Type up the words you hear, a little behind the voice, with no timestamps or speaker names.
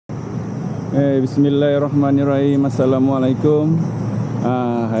Bismillahirrahmanirrahim. Assalamualaikum.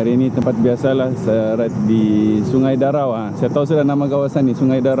 Hari ini tempat biasalah saya ride di Sungai Darau. Saya tahu sudah nama kawasan ni,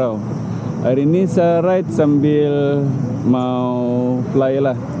 Sungai Darau. Hari ini saya ride sambil mau fly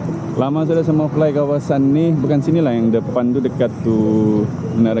lah. Lama sudah saya mau fly kawasan ni. Bukan sini lah, yang depan tu dekat tu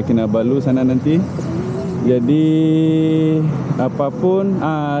Menara Kinabalu sana nanti. Jadi apapun,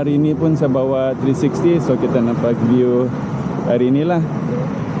 hari ini pun saya bawa 360, so kita nampak view hari inilah,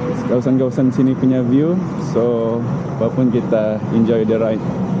 kawasan-kawasan sini punya view. So apapun kita enjoy the ride.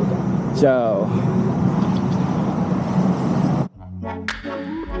 Ciao.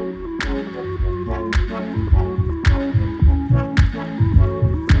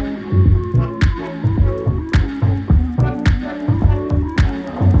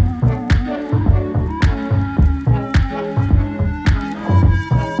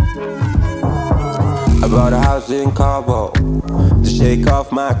 I bought a house in Cabo to shake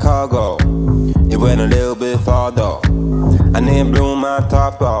off my cargo. It went a little bit farther. I didn't blow my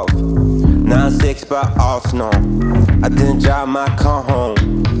top off. 9-6 by Arsenal. I didn't drive my car home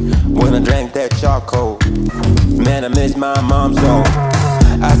when I drank that charcoal. Man, I miss my mom so.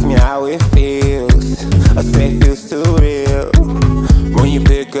 Ask me how it feels. I say it feels too real. When you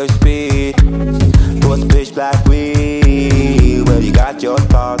pick up speed towards pitch black weed. Well, you got your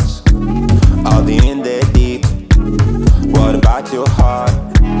thoughts. All the in there deep. What about your heart?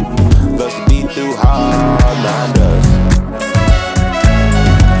 Does it beat too hard? Mine does.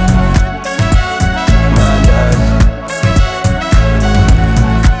 Mine does.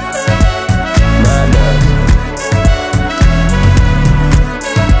 Mine does.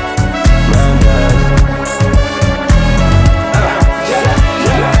 Mine does.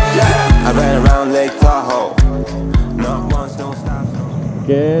 I ran around Lake Tahoe. Not once, don't stop.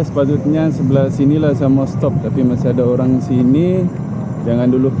 Okay, sepatutnya sebelah sinilah saya mau stop, tapi masih ada orang sini.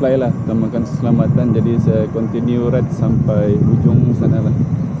 Jangan dulu fly lah, utamakan keselamatan. Jadi saya continue ride sampai ujung sana lah.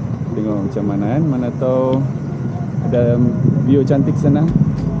 Tengok macam mana kan, mana tahu ada view cantik sana.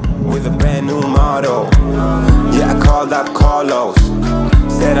 With a brand new model, yeah, I called up Carlos.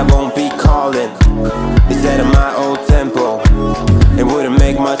 Said I won't be calling. He said in my old tempo, it wouldn't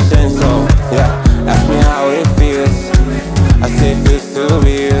make much sense. So yeah, ask me how it feels. I say it feels too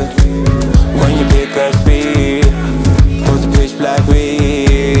real. When you pick up speed towards the pitch black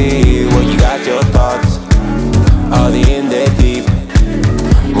weed. Well, you got your thoughts. Are they in there deep?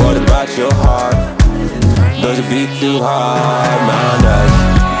 What about your heart? Does it beat too hard? Mine does.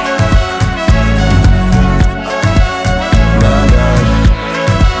 Mine does.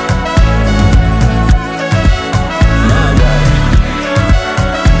 Mine does.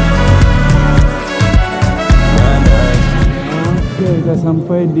 Mine does. Okay, dah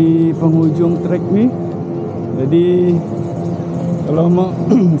sampai di penghujung trek ni. Jadi kalau mau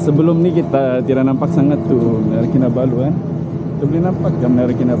sebelum ni kita tidak nampak sangat tu Menara Kinabalu kan. Kita boleh nampak kan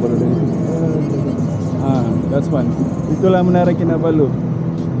Menara Kinabalu dari situ. That's one. Itulah Menara Kinabalu.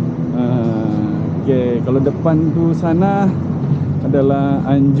 Okay, kalau depan tu sana adalah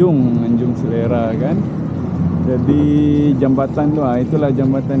Anjung Selera kan. Jadi jambatan tu, itulah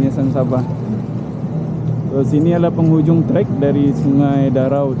jambatan Yayasan Sabah. So sini adalah penghujung trek dari Sungai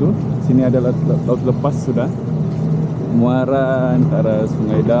Darau tu. Sini adalah laut lepas sudah. Muara antara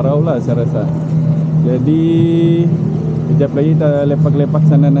Sungai Darau lah saya rasa. Jadi kejap lagi kita lepak-lepak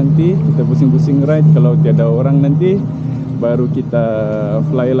sana nanti. Kita pusing-pusing ride. Kalau tiada orang nanti baru kita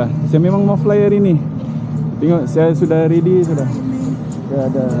fly lah. Saya memang mau fly hari ni. Tengok saya sudah ready sudah.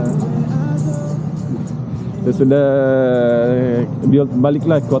 Saya sudah build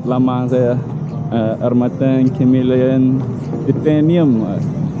baliklah quad lama saya. Armatan Chameleon Titanium.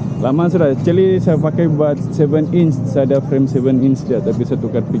 Lama sudah. Actually saya pakai buat 7 inch. Saya ada frame 7 inch dia, tapi saya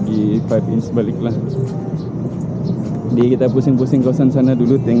tukar pergi 5 inch balik lah. Jadi kita pusing-pusing kawasan sana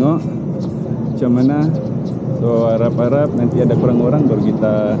dulu, tengok macam mana. So harap-harap nanti ada kurang orang baru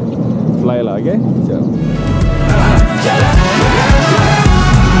kita fly lah. Okay, ciao.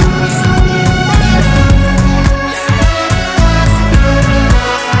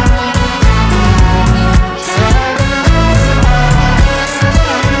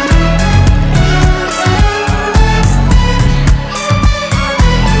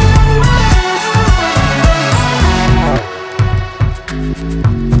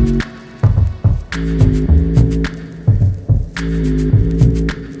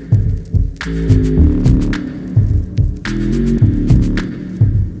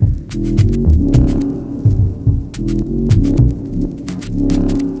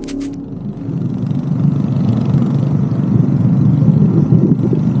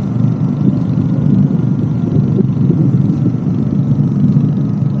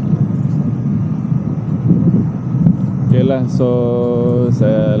 lah, so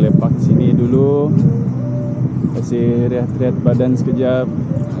saya lepak sini dulu, kasih rehat-rehat badan sekejap.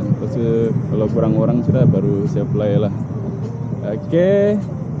 Lepas tu kalau kurang orang sudah baru saya fly lah. Okay,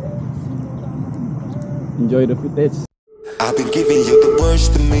 enjoy the footage. I've been giving you the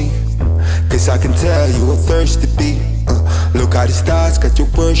worst of me, cause I can tell you a thirsty beat. Look how the stars got you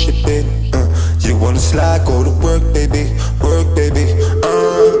worshiping. You wanna slide, go to work, baby. Work, baby.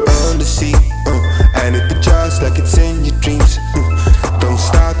 On the seat. And it be just like it's in your dreams. Don't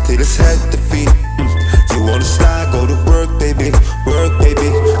stop till it's head to feet. You wanna slide, go to work, baby. Work, baby.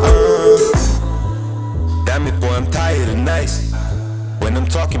 Damn it, boy, I'm tired of nights. When I'm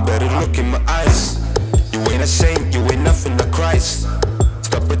talking, better look in my eyes. You ain't a saint, you ain't nothing like Christ.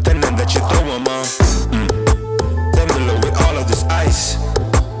 Stop pretending that you don't want more. Then below with all of this ice.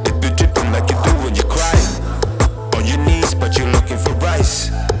 It be dripping like you do when you cry. On your knees, but you're looking for rice.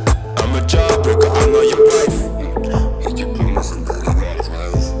 I'm a jawbreaker, I know your wife.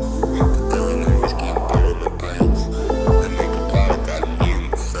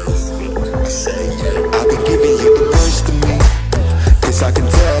 I've been giving you the worst of me, cause I can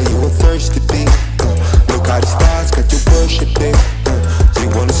tell you a thirsty beat. Look how the stars got you worshiping. You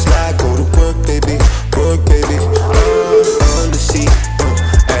wanna slide, go to work, baby. Work, baby. On the seat.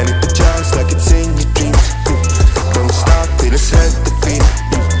 And it be just like it's in your dreams. Don't stop till it's head to feet.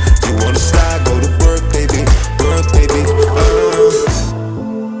 You wanna slide, go to work, baby. Work, baby.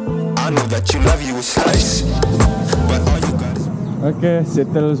 I know that you love you a slice, but all you got is... Okay,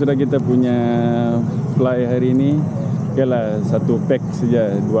 settle sudah kita punya fly hari ini. Okay lah, satu pack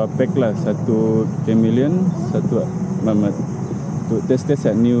saja, 2 pack lah, satu chameleon, satu mamat. Untuk test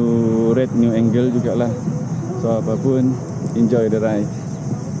at new rate, new angle jugalah. So apapun, enjoy the ride.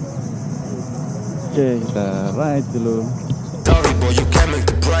 Okay, kita ride dulu. Sorry boy, you can't make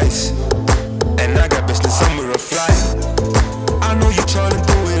the price. And I got business somewhere to fly. I know you trying to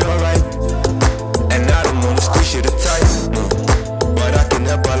do it alright. And I don't wanna squeeze you too tight. But I can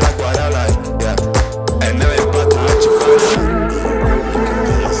help, I like what I like. Yeah. And now you're about to let you find out.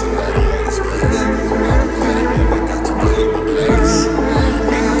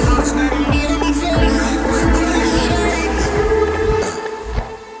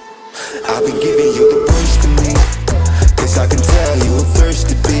 I've been giving you the worst of me, cause I can tell you a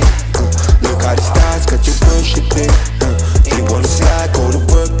thirsty beat. Look how the stars got you worshiping. You wanna slide, go to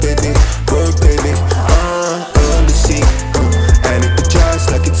work, baby. Work, baby. On the seat. And it be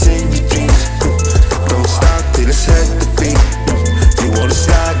just like it's in your dreams. Don't stop till it's head to feet. You wanna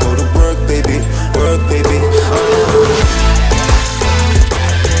slide, go to work, baby. Work, baby.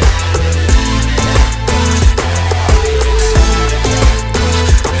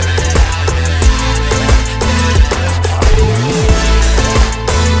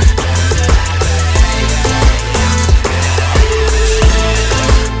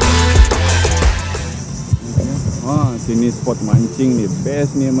 Sini spot mancing ni,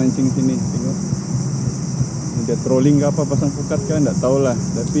 best ni mancing sini. Tengok, ada trolling ke apa, pasang pukat kan, tak tahulah.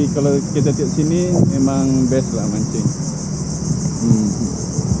 Tapi kalau kita tengok sini, memang best lah mancing.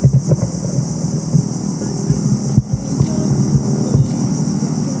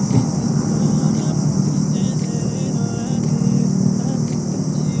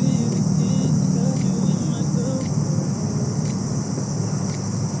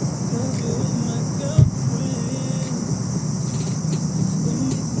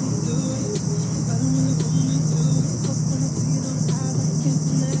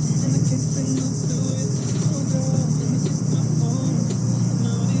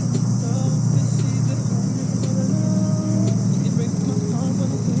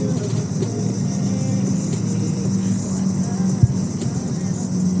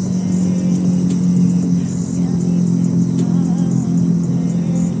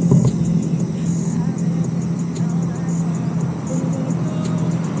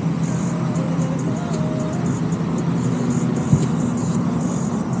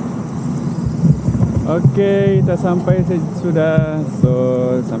 Okey, kita sampai sudah. So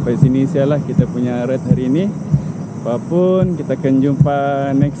sampai sini sialah kita punya ride hari ini. Apapun kita akan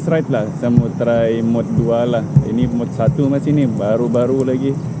jumpa next ride lah. Saya mau try mode 2 lah. Ini mode 1 masih ni, baru-baru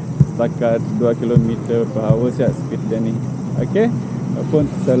lagi. Setakat 2 km/h ya speed dia ni. Okey. Apapun,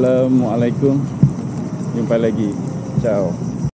 assalamualaikum. Jumpa lagi. Ciao.